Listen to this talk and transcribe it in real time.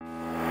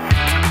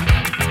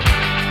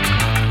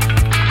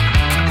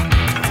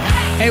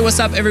Hey,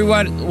 what's up,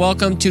 everyone?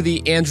 Welcome to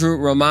the Andrew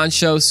Roman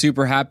Show.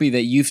 Super happy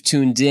that you've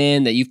tuned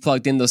in, that you've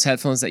plugged in those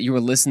headphones, that you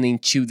were listening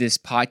to this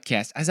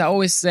podcast. As I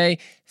always say,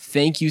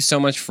 thank you so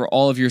much for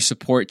all of your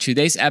support.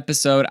 Today's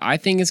episode, I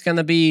think it's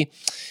gonna be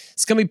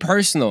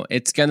personal.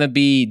 It's gonna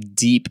be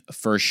deep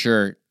for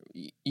sure.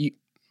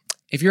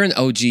 If you're an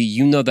OG,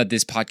 you know that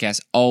this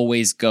podcast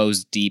always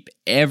goes deep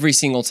every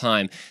single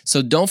time.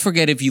 So don't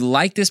forget, if you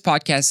like this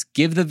podcast,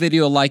 give the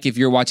video a like if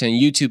you're watching on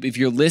YouTube. If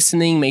you're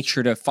listening, make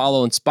sure to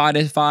follow on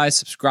Spotify,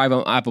 subscribe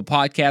on Apple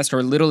Podcasts,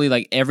 or literally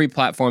like every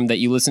platform that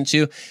you listen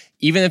to.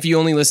 Even if you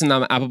only listen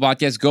on Apple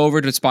Podcasts, go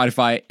over to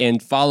Spotify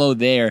and follow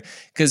there.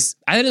 Because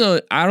I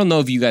don't know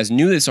if you guys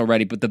knew this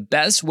already, but the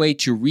best way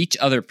to reach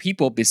other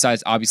people,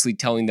 besides obviously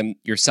telling them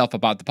yourself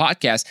about the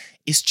podcast,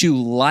 is to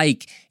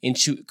like and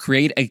to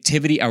create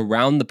activity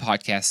around the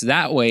podcast.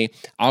 That way,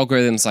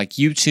 algorithms like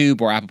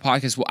YouTube or Apple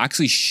Podcasts will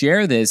actually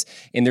share this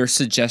in their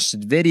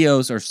suggested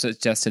videos or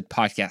suggested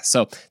podcasts.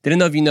 So didn't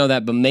know if you know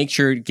that, but make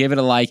sure, give it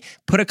a like,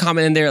 put a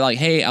comment in there like,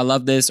 hey, I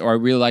love this, or I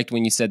really liked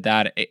when you said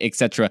that,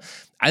 etc.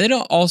 I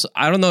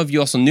don't know if you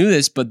also knew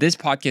this, but this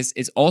podcast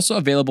is also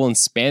available in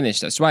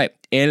Spanish. That's right,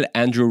 El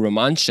Andrew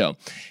Roman Show.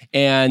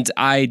 And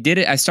I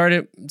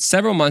started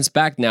several months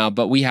back now,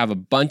 but we have a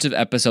bunch of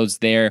episodes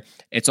there.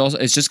 It's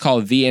just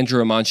called The Andrew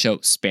Roman Show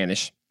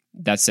Spanish.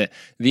 That's it.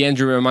 The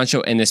Andrew Roman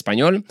Show en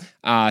Español.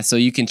 So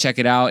you can check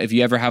it out. If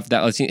you ever have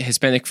that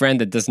Hispanic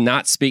friend that does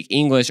not speak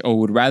English or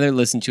would rather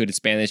listen to it in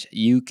Spanish,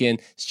 you can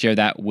share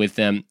that with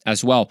them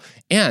as well.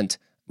 And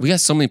we got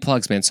so many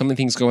plugs, man. So many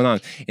things going on.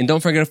 And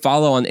don't forget to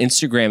follow on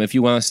Instagram if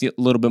you want to see a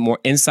little bit more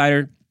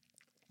insider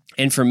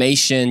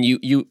information.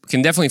 You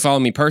can definitely follow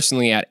me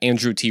personally at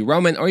Andrew T.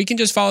 Roman, or you can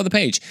just follow the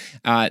page,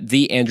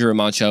 The Andrew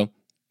Roman Show.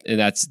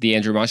 That's The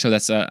Andrew Roman Show.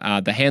 That's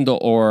the handle,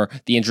 or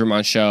The Andrew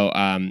Roman Show.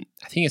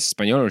 I think it's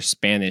Espanol or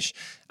Spanish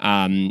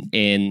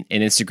in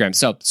Instagram.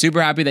 So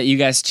super happy that you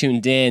guys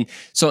tuned in.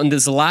 So in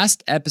this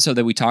last episode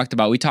that we talked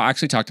about,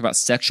 actually talked about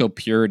sexual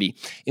purity.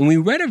 And we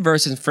read a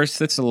verse in 1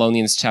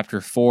 Thessalonians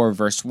chapter 4,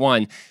 verse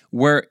 1,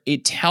 where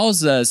it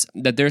tells us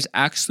that there's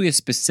actually a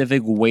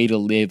specific way to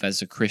live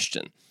as a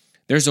Christian.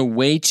 There's a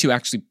way to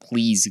actually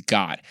please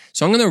God.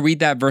 So I'm going to read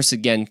that verse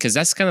again, because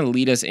that's going to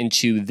lead us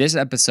into this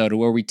episode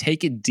where we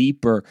take it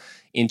deeper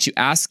into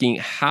asking,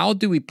 how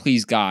do we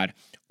please God?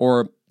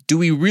 Or do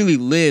we really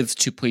live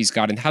to please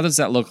God? And how does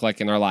that look like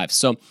in our lives?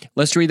 So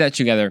let's read that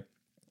together.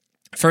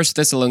 1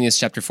 Thessalonians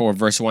chapter 4,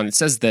 verse 1, it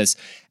says this: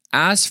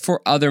 "As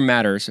for other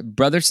matters,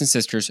 brothers and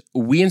sisters,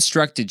 we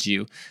instructed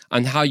you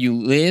on how you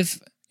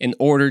live in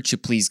order to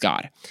please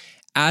God,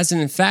 as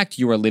in fact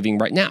you are living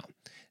right now."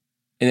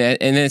 And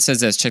then it says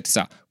this, check this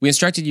out. "We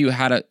instructed you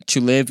how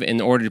to live in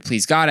order to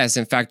please God, as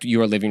in fact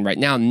you are living right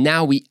now.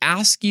 Now we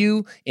ask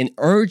you and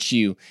urge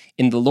you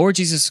in the Lord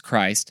Jesus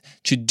Christ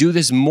to do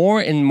this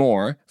more and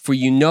more, for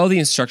you know the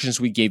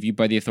instructions we gave you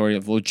by the authority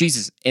of the Lord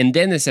Jesus." And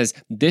then it says,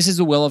 "This is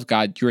the will of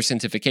God, your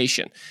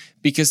sanctification."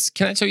 Because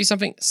can I tell you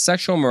something?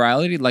 Sexual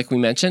morality, like we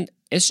mentioned,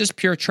 it's just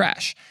pure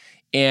trash.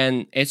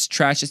 And it's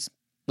trash.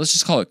 Let's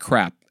just call it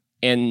crap.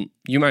 And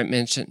you might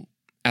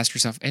ask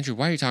yourself, Andrew,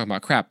 why are you talking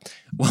about crap?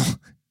 Well,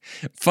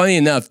 funny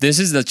enough, this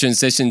is the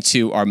transition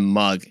to our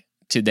mug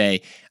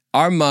today.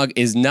 Our mug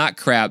is not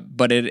crap,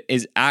 but it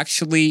is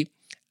actually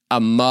a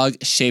mug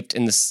shaped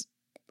in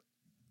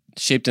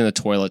the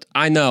toilet.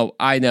 I know.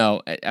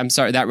 I'm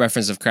sorry, that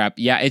reference of crap.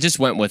 Yeah, it just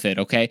went with it,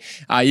 okay?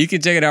 You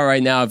can check it out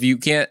right now. If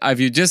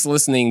you're just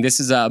listening, this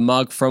is a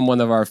mug from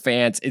one of our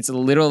fans. It's a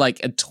little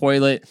like a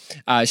toilet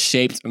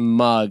shaped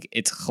mug.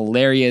 It's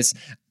hilarious.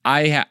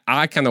 I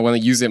kind of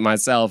want to use it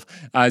myself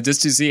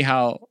just to see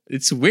how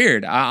it's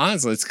weird.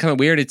 Honestly, it's kind of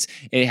weird.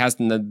 It has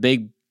the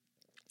big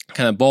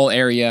kind of bowl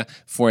area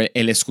for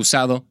el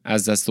excusado,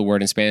 as that's the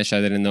word in Spanish.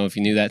 I didn't know if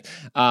you knew that.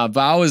 But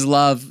I always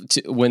love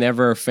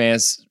whenever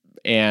fans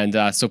and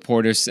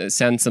supporters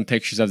send some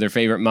pictures of their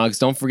favorite mugs.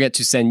 Don't forget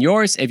to send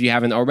yours if you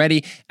haven't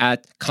already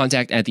at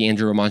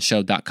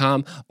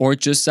contact@theandrewromanshow.com, or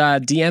just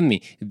DM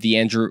me, The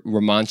Andrew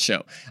Roman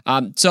Show.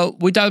 So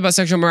we talked about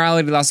sexual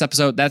morality last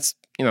episode. That's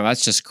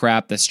just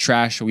crap. That's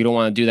trash. We don't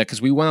want to do that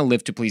because we want to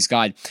live to please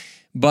God.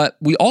 But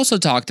we also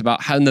talked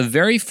about how in the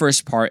very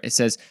first part, it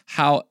says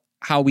how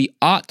we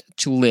ought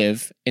to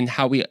live and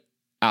how we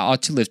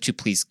ought to live to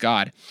please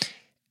God.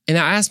 And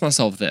I asked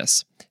myself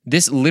this.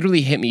 This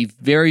literally hit me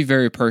very,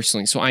 very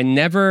personally. So I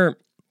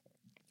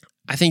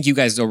think you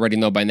guys already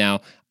know by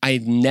now,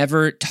 I've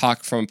never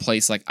talked from a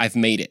place like I've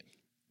made it.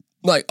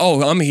 Like,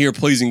 oh, I'm here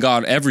pleasing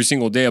God every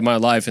single day of my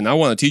life, and I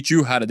want to teach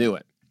you how to do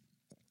it.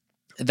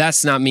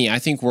 That's not me. I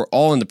think we're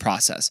all in the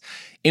process.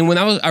 And when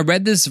I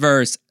read this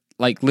verse,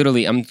 like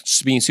literally, I'm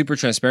just being super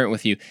transparent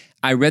with you.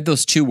 I read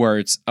those two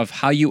words of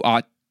how you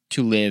ought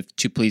to live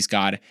to please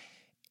God,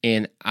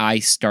 and I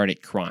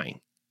started crying.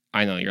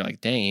 I know you're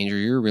like, dang, Andrew,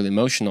 you're really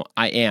emotional.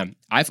 I am.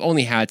 I've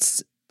only had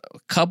a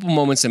couple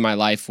moments in my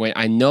life when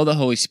I know the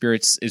Holy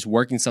Spirit is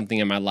working something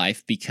in my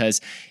life, because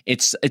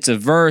it's a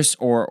verse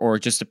or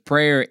just a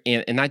prayer,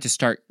 and I just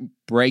start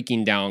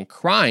breaking down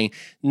crying,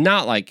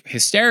 not like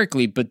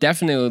hysterically, but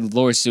definitely the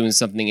Lord's doing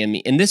something in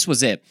me. And this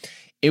was it.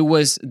 it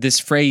was this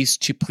phrase,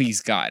 to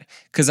please God.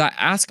 Because I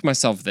ask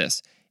myself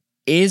this,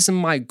 is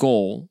my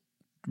goal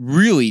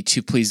really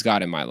to please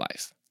God in my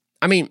life?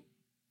 I mean,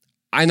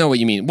 I know what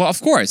you mean. Well,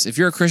 of course, if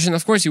you're a Christian,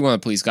 of course you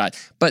want to please God.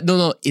 But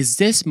no, is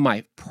this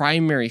my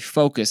primary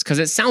focus? Because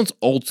it sounds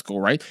old school,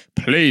 right?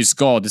 Please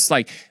God. It's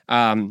like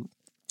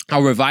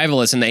how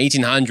revivalists in the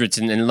 1800s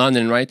in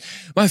London, right?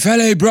 My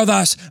fellow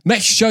brothers,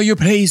 make sure you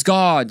please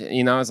God.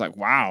 You know, it's like,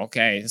 wow,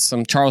 okay,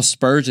 some Charles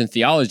Spurgeon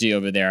theology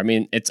over there. I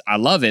mean, I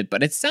love it,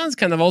 but it sounds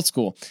kind of old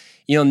school.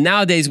 You know,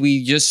 nowadays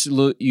we just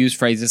use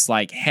phrases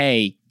like,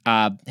 hey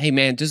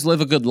man, just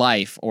live a good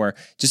life, or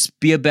just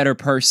be a better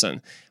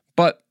person.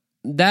 But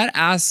that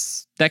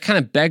kind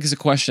of begs the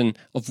question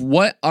of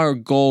what our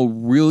goal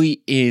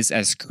really is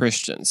as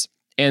Christians.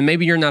 And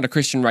maybe you're not a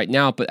Christian right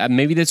now, but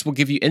maybe this will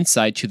give you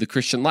insight to the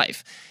Christian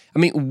life. I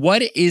mean,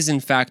 what is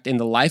in fact in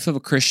the life of a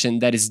Christian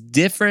that is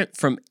different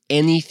from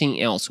anything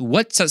else?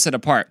 What sets it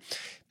apart?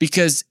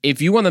 Because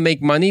if you want to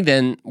make money,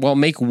 then, well,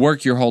 make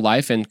work your whole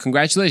life, and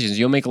congratulations,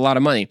 you'll make a lot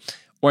of money.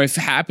 Or if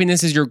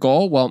happiness is your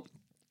goal, well,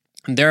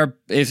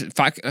 if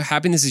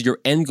happiness is your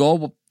end goal,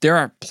 well, there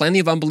are plenty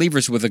of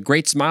unbelievers with a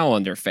great smile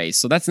on their face.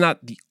 So that's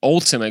not the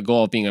ultimate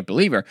goal of being a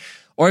believer.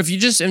 Or if you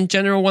just in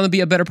general want to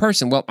be a better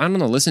person, well, I don't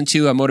know, listen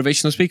to a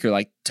motivational speaker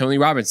like Tony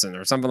Robinson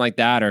or something like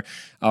that,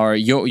 or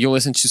you'll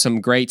listen to some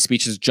great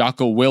speeches,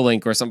 Jocko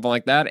Willink or something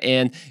like that,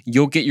 and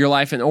you'll get your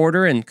life in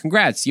order, and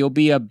congrats, you'll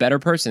be a better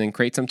person and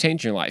create some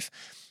change in your life.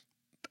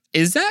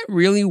 Is that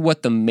really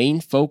what the main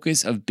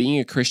focus of being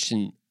a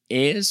Christian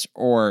is,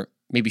 or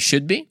maybe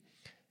should be?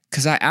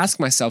 Because I ask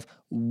myself,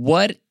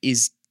 what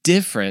is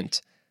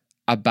different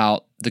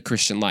about the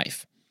Christian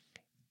life?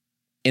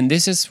 And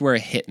this is where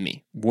it hit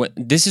me.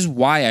 This is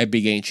why I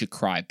began to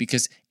cry,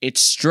 because it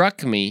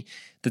struck me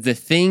that the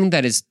thing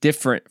that is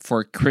different for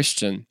a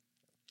Christian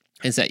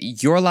is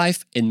that your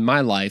life and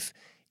my life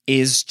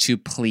is to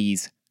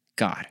please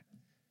God.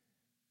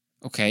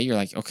 Okay, you're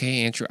like,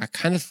 okay, Andrew, I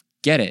kind of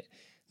get it.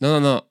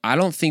 No, I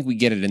don't think we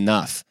get it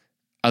enough.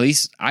 At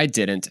least I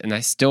didn't, and I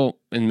still,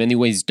 in many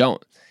ways,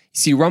 don't.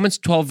 See, Romans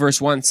 12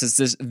 verse 1 says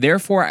this,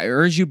 therefore I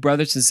urge you,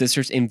 brothers and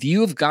sisters, in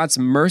view of God's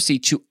mercy,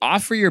 to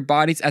offer your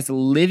bodies as a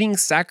living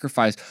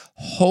sacrifice,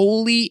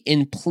 holy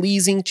and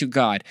pleasing to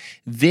God.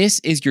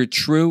 This is your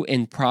true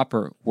and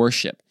proper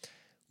worship.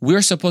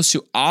 We're supposed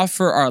to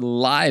offer our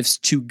lives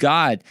to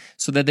God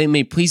so that they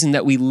may please Him,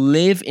 that we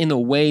live in a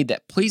way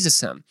that pleases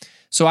Him.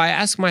 So I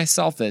ask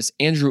myself this,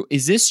 Andrew,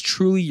 is this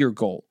truly your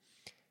goal?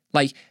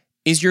 Like,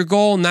 is your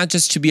goal not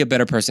just to be a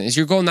better person? Is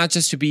your goal not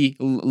just to be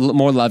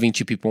more loving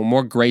to people,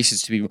 more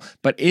gracious to people?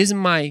 But is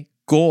my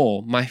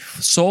goal, my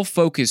sole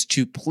focus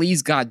to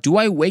please God? Do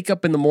I wake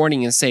up in the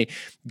morning and say,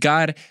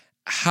 God,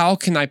 how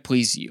can I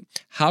please you?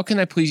 How can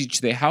I please you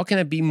today? How can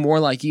I be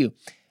more like you?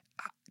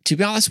 To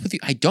be honest with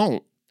you, I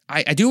don't.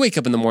 I do wake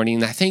up in the morning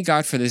and I thank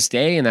God for this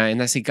day, and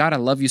I say, God, I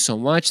love you so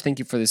much. Thank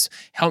you for this.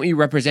 Help me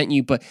represent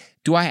you. But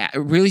do I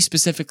really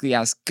specifically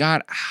ask,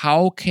 God,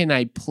 how can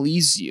I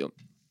please you?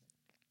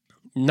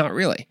 Not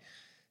really.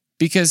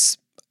 Because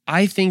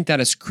I think that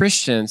as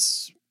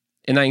Christians,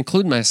 and I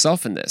include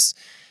myself in this,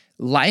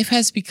 life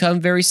has become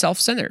very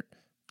self-centered.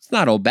 It's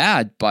not all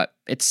bad, but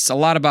it's a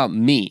lot about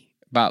me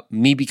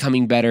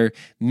becoming better,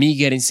 me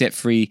getting set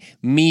free,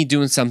 me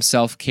doing some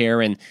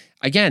self-care. And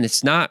again,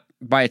 it's not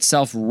by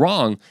itself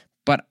wrong,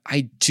 but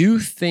I do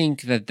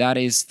think that that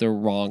is the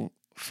wrong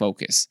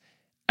focus.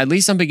 At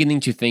least I'm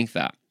beginning to think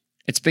that.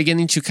 It's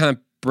beginning to kind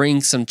of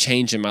bring some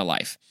change in my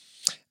life.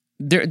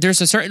 There's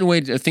a certain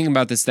way to think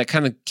about this that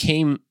kind of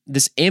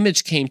this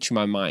image came to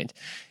my mind.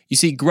 You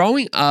see,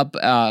 growing up,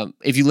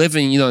 if you live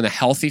in a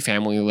healthy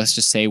family, let's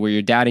just say where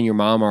your dad and your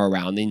mom are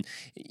around, and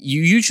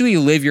you usually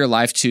live your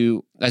life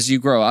as you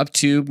grow up,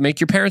 to make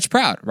your parents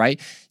proud, right?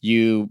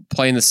 You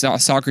play in the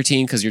soccer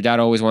team because your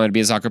dad always wanted to be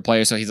a soccer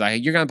player, so he's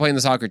like, you're going to play in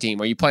the soccer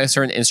team, or you play a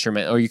certain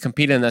instrument, or you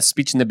compete in a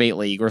speech and debate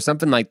league, or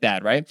something like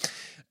that, right?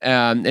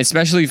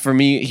 Especially for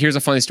me, here's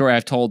a funny story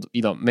I've told,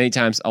 many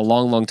times a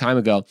long time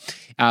ago.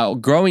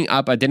 Growing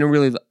up, I didn't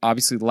really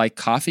obviously like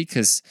coffee,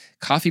 because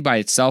coffee by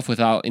itself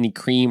without any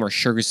cream or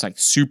sugar is like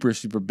super,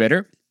 super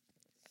bitter.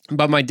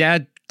 But my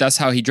dad, that's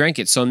how he drank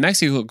it. So in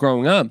Mexico,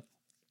 growing up,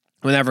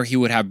 whenever he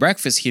would have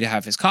breakfast, he'd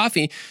have his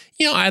coffee.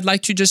 I'd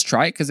like to just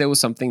try it because it was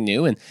something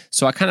new. And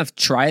so I kind of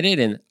tried it.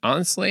 And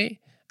honestly,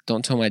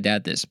 don't tell my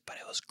dad this, but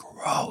it was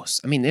gross.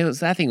 I mean,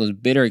 that thing was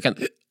bitter. It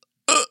kind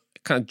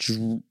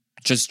of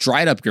just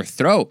dried up your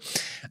throat.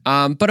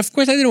 But of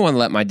course, I didn't want to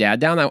let my dad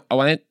down. I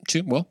wanted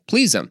to,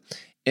 please him.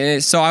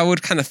 And so I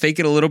would kind of fake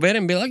it a little bit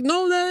and be like,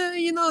 no,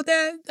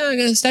 Dad,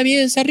 está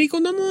bien, está rico.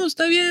 No,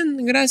 está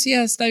bien.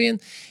 Gracias, está bien.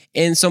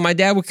 And so my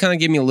dad would kind of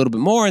give me a little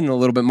bit more and a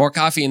little bit more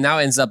coffee. And now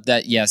it ends up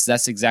that, yes,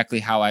 that's exactly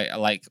how I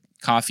like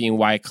coffee and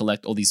why I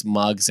collect all these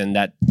mugs and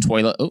that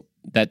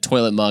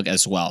toilet mug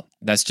as well.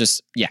 That's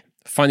just,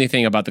 funny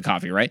thing about the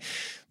coffee, right?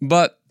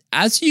 But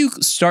as you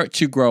start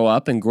to grow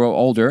up and grow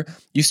older,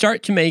 you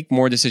start to make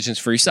more decisions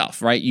for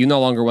yourself, right? You no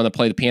longer want to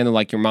play the piano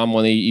like your mom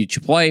wanted you to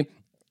play.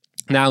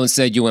 Now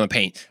instead you want to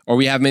paint. Or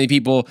we have many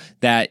people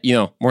that,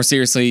 more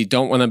seriously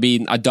don't want to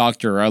be a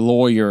doctor or a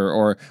lawyer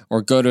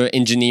or go to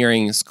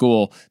engineering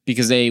school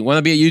because they want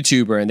to be a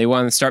YouTuber and they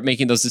want to start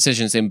making those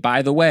decisions. And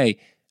by the way,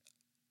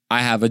 I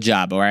have a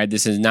job, all right?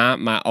 This is not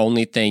my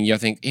only thing. You'll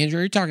think, Andrew,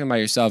 you're talking about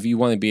yourself. You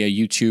want to be a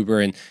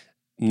YouTuber and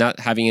not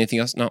having anything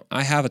else. No,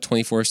 I have a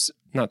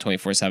not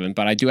 24/7,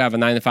 but I do have a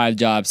 9-to-5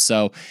 job.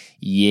 So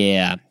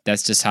yeah,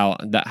 that's just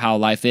how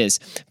life is.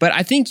 But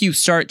I think you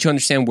start to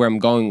understand where I'm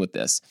going with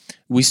this.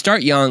 We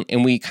start young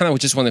and we kind of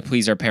just want to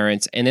please our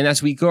parents. And then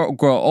as we grow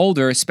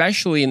older,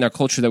 especially in our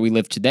culture that we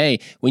live today,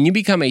 when you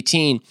become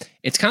 18,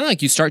 it's kind of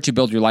like you start to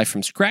build your life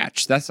from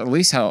scratch. That's at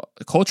least how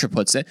the culture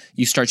puts it.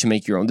 You start to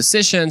make your own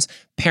decisions.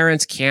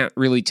 Parents can't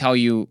really tell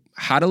you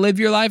how to live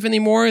your life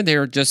anymore.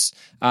 They're just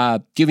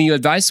giving you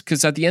advice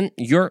because at the end,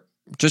 you're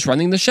just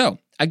running the show.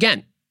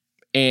 Again,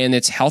 in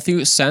its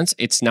healthy sense,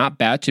 it's not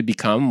bad to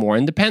become more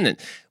independent,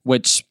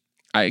 which,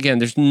 again,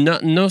 there's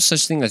no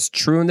such thing as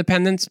true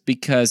independence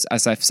because,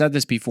 as I've said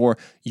this before,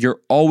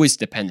 you're always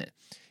dependent.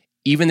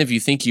 Even if you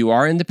think you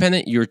are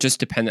independent, you're just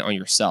dependent on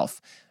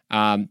yourself.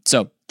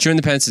 So true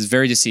independence is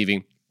very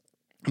deceiving,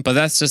 but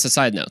that's just a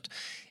side note.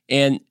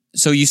 And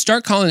so you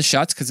start calling the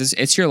shots because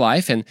it's your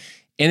life, and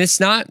it's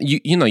not,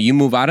 you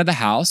move out of the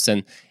house,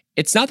 and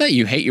it's not that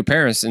you hate your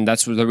parents and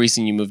that's the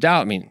reason you moved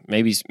out. I mean,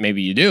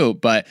 maybe you do,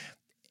 but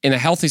in a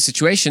healthy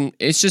situation,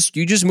 it's just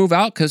you just move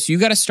out because you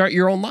got to start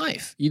your own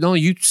life.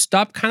 You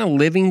stop kind of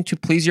living to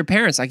please your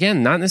parents.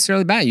 Again, not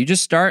necessarily bad. You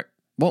just start,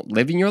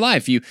 living your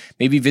life. You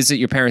maybe visit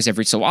your parents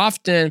every so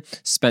often,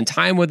 spend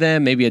time with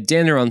them, maybe a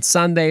dinner on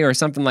Sunday or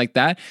something like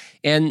that,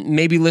 and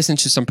maybe listen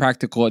to some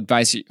practical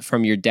advice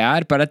from your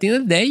dad. But at the end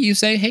of the day, you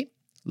say, hey,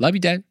 love you,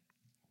 Dad.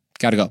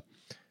 Got to go.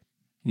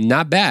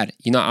 Not bad.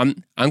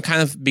 I'm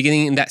kind of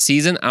beginning in that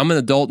season. I'm an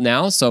adult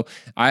now, so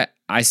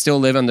I still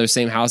live in the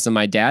same house as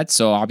my dad,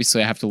 so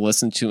obviously I have to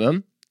listen to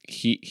him.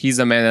 He's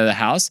the man of the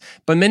house.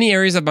 But many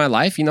areas of my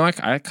life,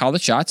 I call the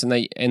shots and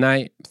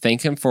I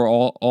thank him for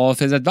all of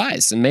his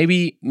advice. And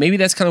maybe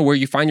that's kind of where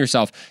you find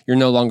yourself. You're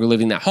no longer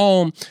living at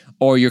home,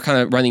 or you're kind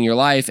of running your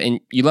life, and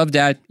you love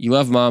Dad, you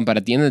love Mom, but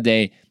at the end of the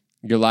day,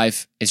 your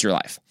life is your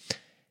life.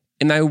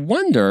 And I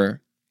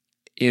wonder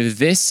if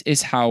this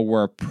is how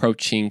we're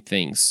approaching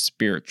things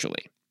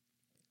spiritually.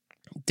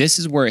 This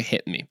is where it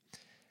hit me.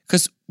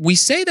 Because we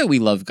say that we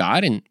love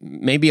God, and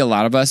maybe a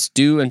lot of us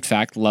do, in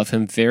fact, love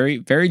Him very,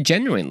 very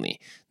genuinely.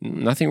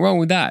 Nothing wrong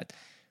with that.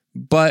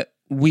 But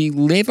we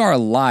live our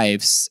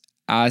lives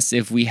as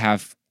if we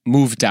have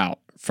moved out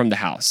from the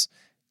house.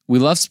 We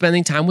love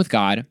spending time with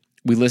God.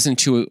 We listen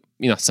to,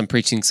 some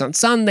preachings on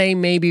Sunday,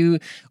 maybe,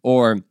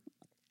 or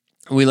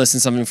we listen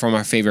to something from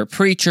our favorite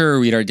preacher,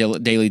 read our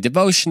daily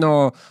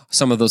devotional,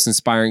 some of those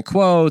inspiring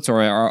quotes,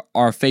 or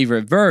our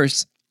favorite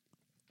verse.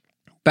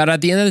 But at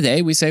the end of the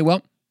day, we say,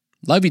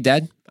 love you,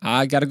 Dad.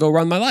 I got to go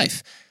run my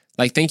life.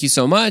 Thank you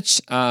so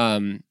much.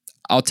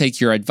 I'll take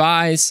your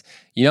advice.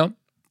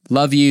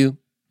 Love you.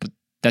 But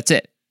that's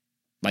it.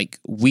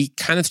 We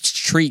kind of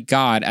treat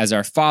God as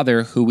our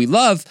Father who we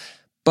love,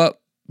 but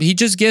He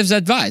just gives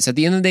advice. At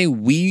the end of the day,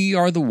 we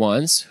are the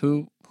ones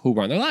who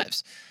run our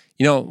lives.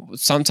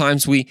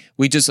 Sometimes we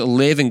just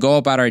live and go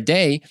about our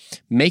day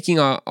making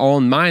our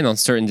own mind on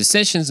certain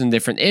decisions and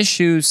different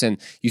issues, and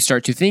you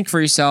start to think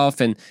for yourself,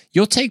 and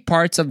you'll take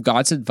parts of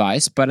God's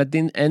advice, but at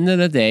the end of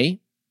the day,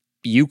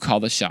 you call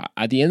the shot.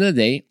 At the end of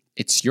the day,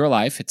 it's your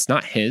life, it's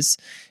not His,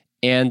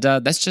 and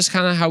that's just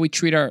kind of how we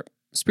treat our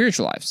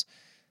spiritual lives.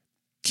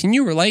 Can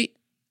you relate?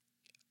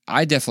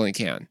 I definitely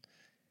can.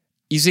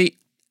 You see,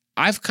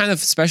 I've kind of,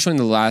 especially in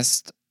the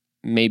last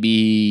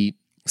maybe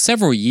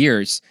several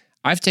years,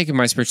 I've taken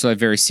my spiritual life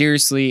very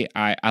seriously.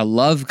 I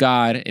love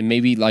God, and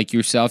maybe like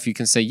yourself, you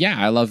can say, yeah,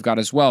 I love God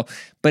as well.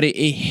 But it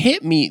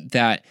hit me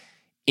that,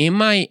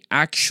 am I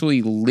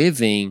actually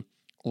living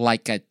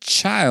like a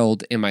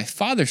child in my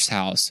Father's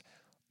house,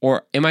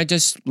 or am I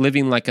just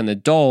living like an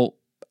adult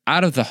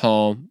out of the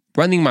home,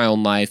 running my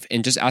own life,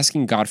 and just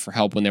asking God for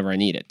help whenever I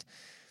need it?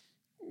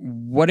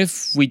 What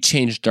if we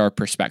changed our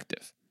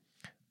perspective?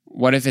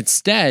 What if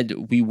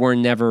instead we were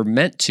never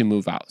meant to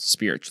move out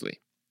spiritually?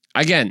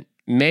 Again,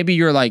 maybe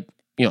you're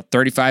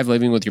 35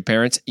 living with your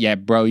parents. Yeah,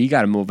 bro, you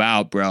got to move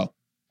out, bro.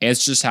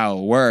 It's just how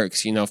it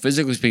works.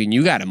 Physically speaking,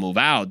 you got to move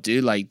out,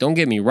 dude. Don't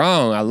get me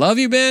wrong. I love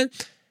you, man,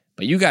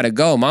 but you got to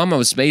go.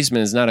 Mama's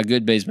basement is not a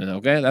good basement,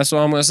 okay? That's what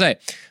I'm going to say.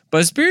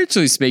 But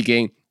spiritually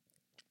speaking,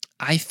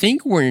 I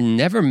think we're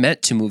never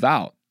meant to move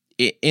out.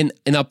 And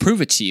I'll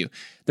prove it to you.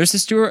 There's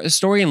a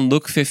story in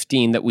Luke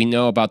 15 that we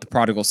know about the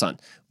prodigal son.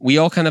 We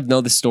all kind of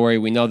know the story.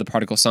 We know the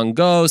prodigal son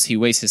goes, he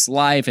wastes his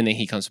life, and then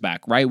he comes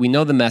back, right? We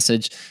know the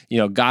message.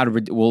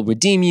 God will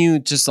redeem you,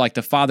 just like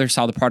the father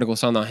saw the prodigal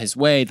son on his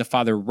way. The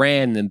father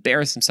ran and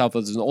embarrassed himself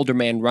as an older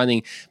man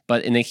running,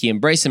 and then he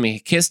embraced him and he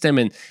kissed him.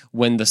 And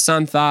when the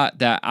son thought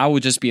that I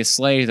would just be a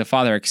slave, the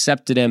father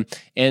accepted him.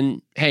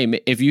 And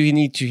hey, if you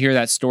need to hear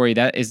that story,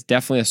 that is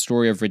definitely a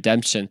story of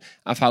redemption,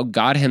 of how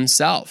God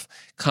Himself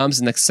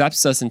comes and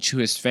accepts us into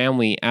His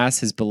family as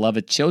his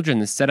beloved children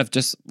instead of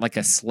just like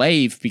a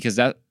slave, because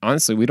that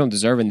honestly, we don't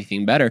deserve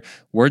anything better.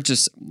 We're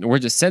just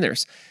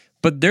sinners.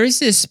 But there's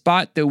this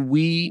spot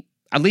that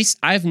at least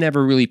I've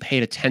never really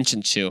paid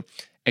attention to,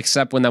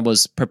 except when I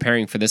was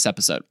preparing for this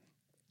episode.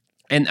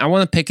 And I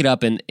want to pick it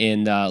up in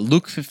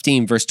Luke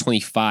 15, verse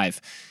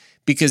 25,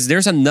 because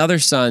there's another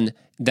son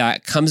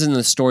that comes into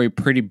the story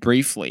pretty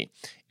briefly,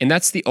 and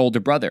that's the older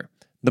brother,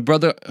 the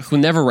brother who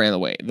never ran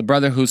away, the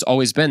brother who's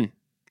always been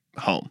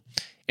home.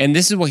 And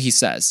this is what he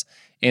says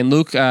in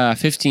Luke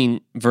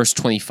 15, verse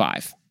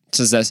 25. It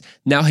says this,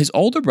 now his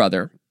older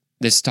brother,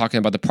 this is talking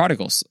about the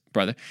prodigal's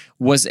brother,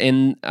 was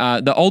in,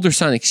 the older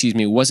son,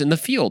 was in the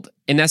field.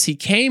 And as he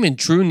came and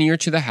drew near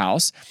to the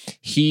house,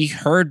 he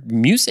heard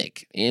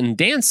music and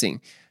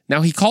dancing.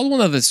 Now he called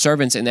one of his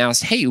servants and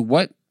asked, hey,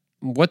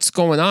 what's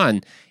going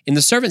on? And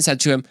the servant said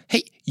to him,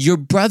 hey, your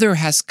brother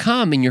has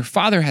come and your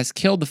father has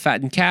killed the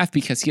fattened calf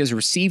because he has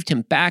received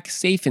him back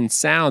safe and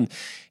sound.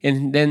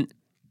 And then,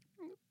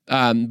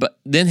 but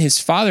then his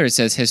father, it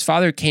says, his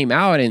father came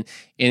out and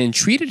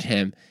entreated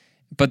him.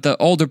 But the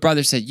older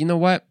brother said, you know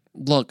what?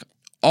 Look,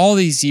 all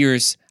these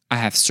years I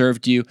have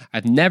served you.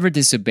 I've never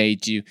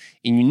disobeyed you,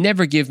 and you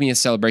never give me a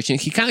celebration.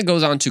 He kind of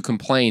goes on to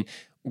complain,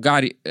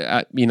 God,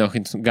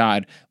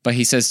 God, but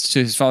he says to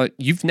his father,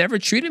 you've never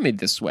treated me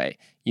this way.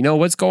 You know,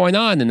 what's going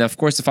on? And of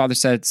course, the father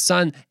said,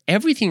 son,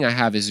 everything I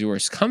have is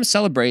yours. Come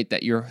celebrate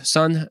that your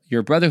son,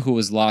 your brother who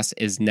was lost,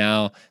 is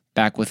now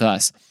back with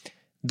us.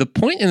 The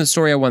point in the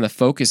story I want to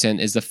focus in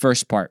is the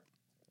first part,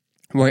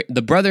 where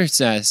the brother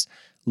says,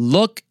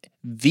 look,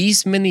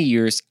 these many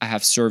years I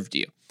have served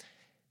you.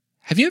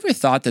 Have you ever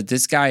thought that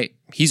this guy,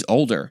 he's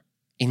older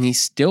and he's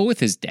still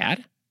with his dad?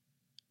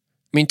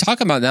 I mean,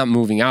 talk about not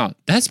moving out.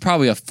 That's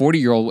probably a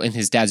 40-year-old in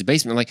his dad's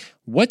basement. Like,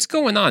 what's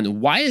going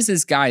on? Why is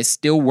this guy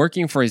still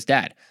working for his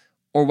dad?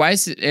 Or why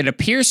is it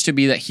appears to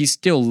be that he's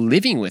still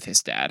living with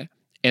his dad?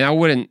 And I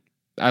wouldn't,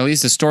 at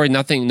least the story,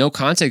 no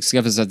context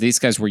gives us that these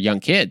guys were young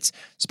kids,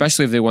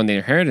 especially if they won the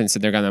inheritance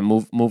and they're going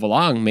to move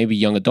along, maybe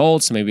young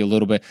adults, maybe a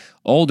little bit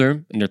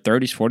older, in their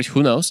 30s, 40s,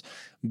 who knows?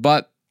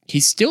 But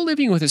he's still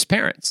living with his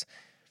parents.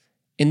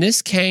 And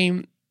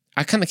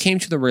I kind of came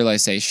to the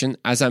realization,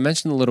 as I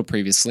mentioned a little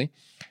previously,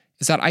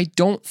 is that I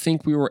don't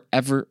think we were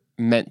ever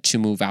meant to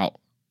move out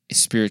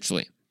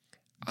spiritually.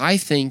 I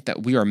think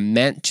that we are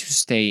meant to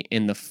stay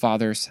in the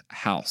Father's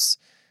house.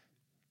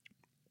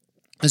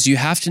 Because you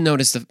have to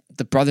notice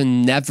the brother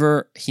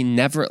never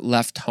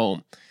left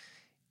home.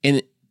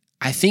 And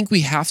I think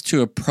we have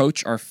to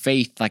approach our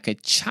faith like a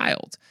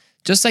child.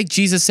 Just like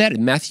Jesus said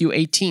in Matthew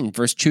 18,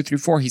 verse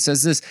 2-4, he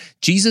says this,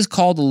 Jesus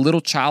called a little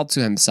child to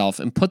himself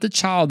and put the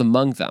child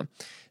among them.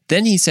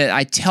 Then he said,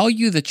 I tell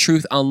you the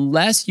truth,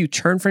 unless you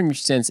turn from your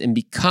sins and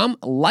become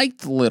like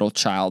the little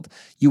child,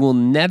 you will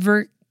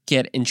never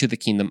get into the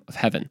kingdom of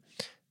heaven.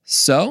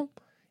 So,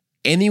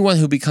 anyone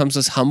who becomes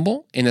as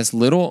humble and as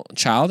little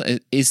child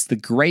is the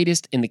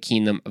greatest in the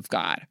kingdom of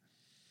God.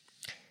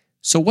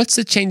 So what's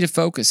the change of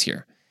focus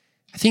here?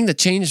 I think the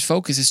change of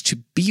focus is to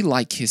be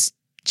like his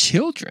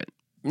children.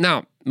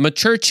 Now,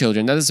 mature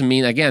children, that doesn't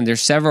mean, again,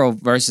 there's several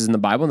verses in the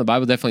Bible, and the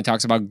Bible definitely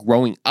talks about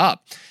growing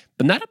up,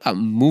 but not about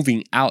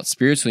moving out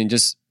spiritually and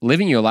just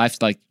living your life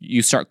like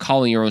you start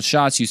calling your own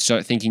shots, you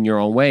start thinking your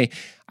own way.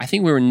 I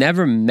think we were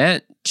never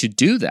meant to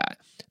do that.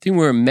 I think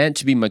we were meant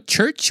to be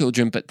mature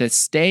children, but that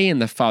stay in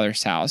the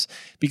Father's house,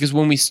 because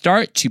when we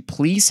start to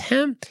please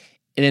him,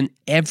 then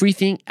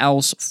everything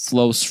else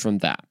flows from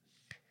that.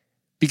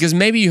 Because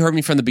maybe you heard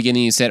me from the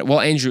beginning, you said, well,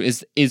 Andrew,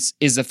 is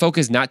the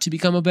focus not to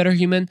become a better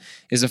human?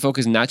 Is the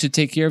focus not to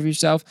take care of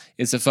yourself?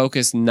 Is the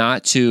focus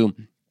not to,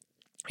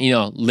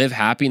 live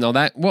happy and all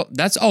that? Well,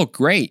 that's all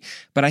great.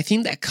 But I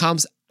think that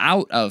comes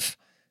out of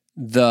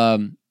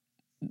the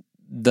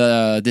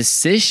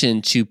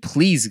decision to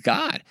please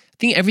God. I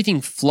think everything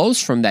flows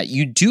from that.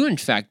 You do, in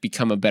fact,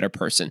 become a better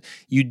person.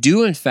 You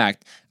do, in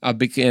fact,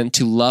 begin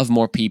to love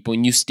more people,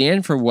 and you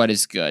stand for what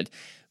is good.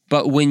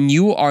 But when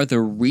you are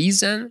the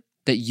reason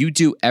that you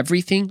do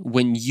everything,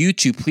 when you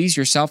to please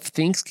yourself,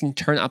 things can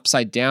turn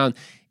upside down.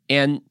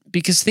 And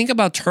because think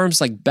about terms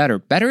like better.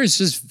 Better is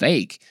just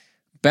vague.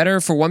 Better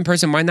for one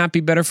person might not be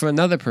better for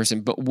another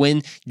person. But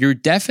when your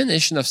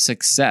definition of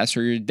success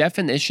or your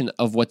definition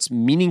of what's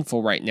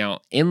meaningful right now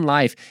in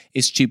life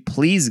is to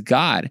please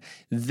God,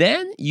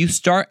 then you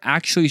start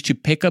actually to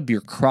pick up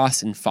your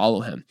cross and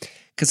follow him.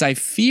 Because I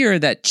fear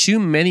that too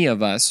many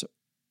of us,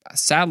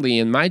 sadly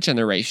in my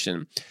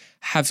generation,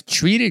 have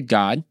treated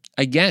God,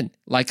 again,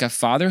 like a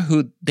father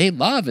who they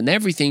love and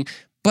everything,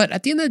 but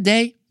at the end of the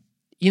day,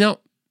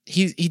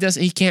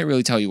 he can't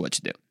really tell you what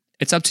to do.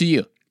 It's up to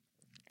you.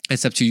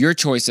 It's up to your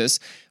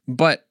choices.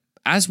 But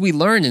as we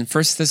learn in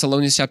 1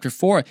 Thessalonians chapter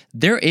 4,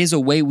 there is a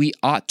way we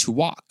ought to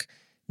walk.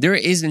 There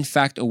is, in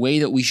fact, a way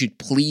that we should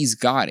please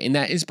God, and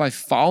that is by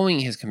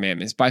following his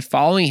commandments, by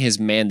following his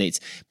mandates,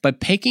 by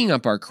picking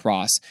up our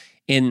cross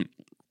and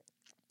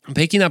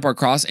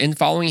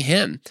following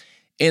him.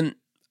 And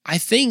I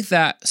think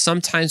that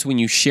sometimes when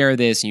you share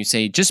this and you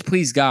say, just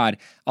please God,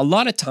 a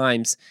lot of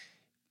times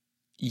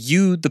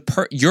your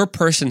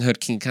personhood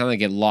can kind of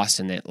get lost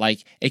in it.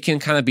 Like it can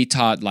kind of be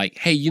taught like,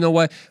 hey, you know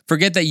what?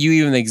 Forget that you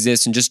even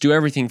exist and just do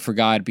everything for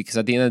God, because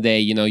at the end of the day,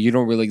 you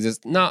don't really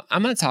exist. No,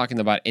 I'm not talking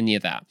about any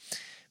of that.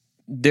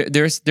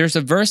 There's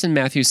a verse in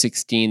Matthew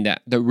 16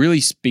 that really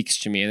speaks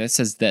to me, and it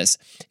says this: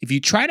 if you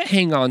try to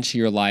hang on to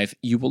your life,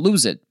 you will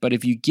lose it. But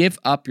if you give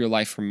up your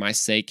life for my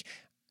sake,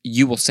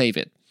 you will save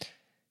it.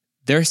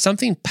 There's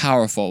something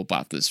powerful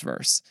about this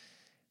verse,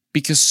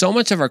 because so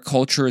much of our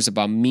culture is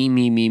about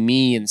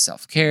me, and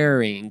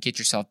self-care, and get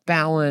yourself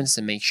balanced,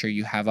 and make sure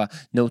you have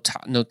no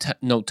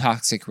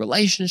toxic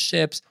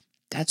relationships.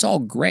 That's all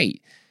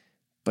great.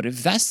 But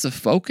if that's the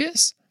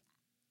focus,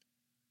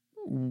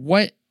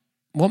 what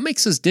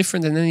makes us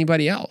different than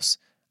anybody else?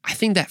 I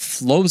think that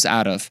flows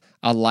out of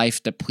a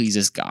life that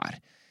pleases God.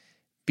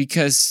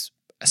 Because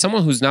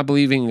someone who's not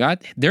believing in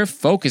God, their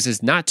focus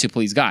is not to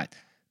please God.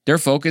 Their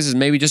focus is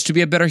maybe just to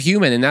be a better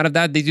human. And out of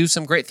that, they do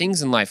some great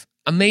things in life.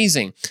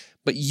 Amazing.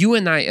 But you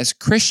and I, as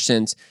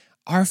Christians,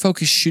 our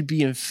focus should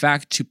be, in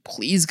fact, to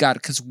please God.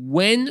 Because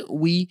when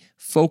we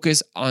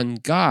focus on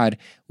God,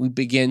 we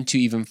begin to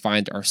even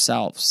find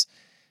ourselves.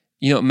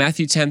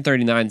 Matthew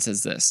 10:39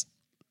 says this: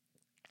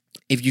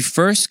 if your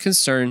first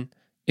concern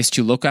is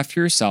to look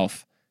after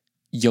yourself,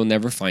 you'll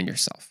never find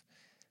yourself.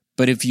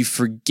 But if you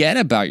forget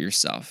about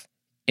yourself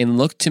and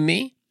look to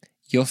me,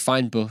 you'll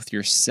find both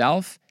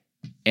yourself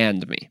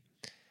and me.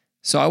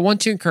 So I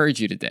want to encourage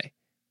you today,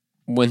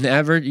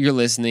 whenever you're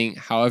listening,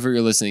 however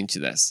you're listening to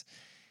this,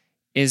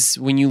 is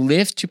when you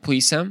live to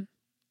please Him,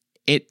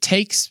 it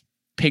takes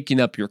picking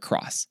up your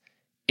cross.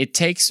 It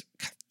takes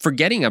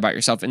forgetting about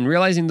yourself and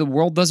realizing the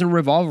world doesn't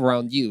revolve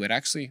around you. It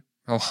actually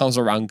revolves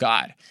around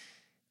God.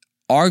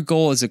 Our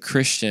goal as a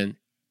Christian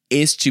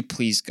is to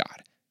please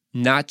God,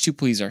 not to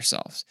please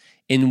ourselves.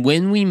 And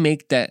when we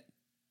make that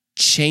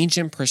change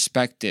in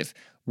perspective,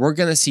 we're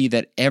going to see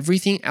that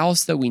everything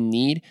else that we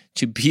need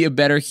to be a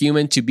better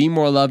human, to be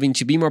more loving,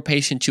 to be more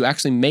patient, to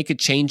actually make a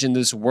change in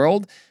this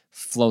world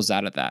flows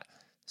out of that.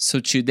 So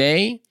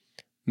today,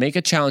 make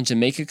a challenge and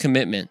make a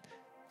commitment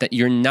that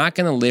you're not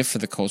going to live for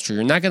the culture.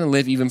 You're not going to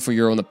live even for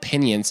your own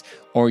opinions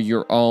or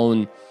your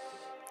own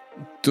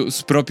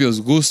tus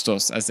propios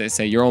gustos, as they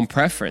say, your own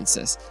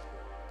preferences.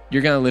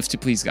 You're going to live to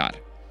please God.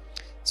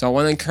 So I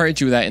want to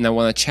encourage you with that, and I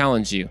want to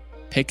challenge you.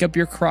 Pick up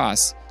your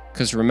cross,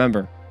 because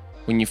remember,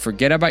 when you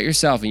forget about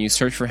yourself and you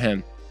search for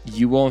Him,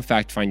 you will in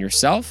fact find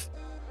yourself,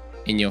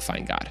 and you'll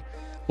find God.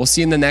 We'll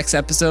see you in the next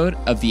episode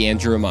of The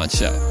Andrew Ramon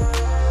Show.